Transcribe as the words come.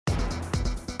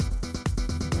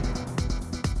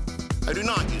I do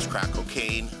not use crack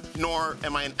cocaine, nor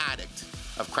am I an addict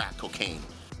of crack cocaine.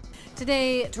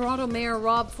 Today, Toronto Mayor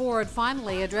Rob Ford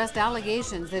finally addressed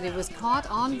allegations that he was caught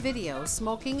on video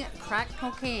smoking crack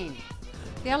cocaine.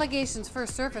 The allegations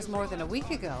first surfaced more than a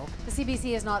week ago. The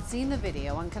CBC has not seen the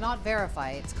video and cannot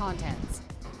verify its contents.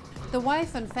 The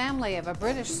wife and family of a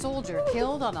British soldier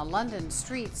killed on a London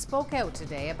street spoke out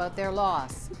today about their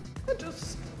loss. I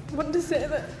just want to say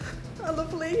that I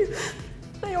love Lee.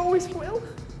 I always will.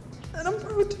 And I'm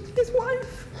proud to be his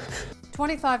wife.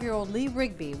 25-year-old Lee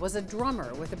Rigby was a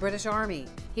drummer with the British Army.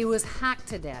 He was hacked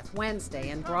to death Wednesday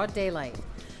in broad daylight.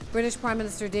 British Prime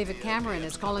Minister David Cameron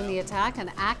is calling the attack an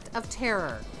act of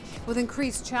terror. With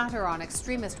increased chatter on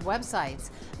extremist websites,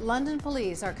 London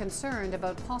police are concerned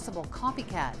about possible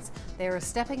copycats. They are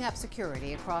stepping up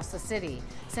security across the city,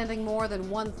 sending more than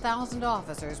 1,000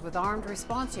 officers with armed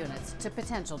response units to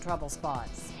potential trouble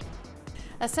spots.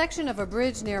 A section of a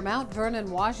bridge near Mount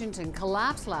Vernon, Washington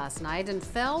collapsed last night and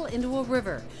fell into a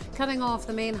river, cutting off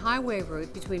the main highway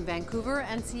route between Vancouver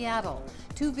and Seattle.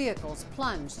 2 vehicles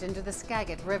plunged into the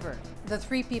Skagit River. The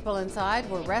 3 people inside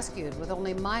were rescued with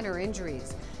only minor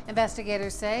injuries.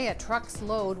 Investigators say a truck's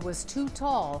load was too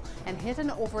tall and hit an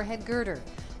overhead girder.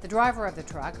 The driver of the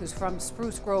truck, who's from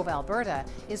Spruce Grove, Alberta,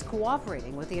 is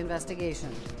cooperating with the investigation.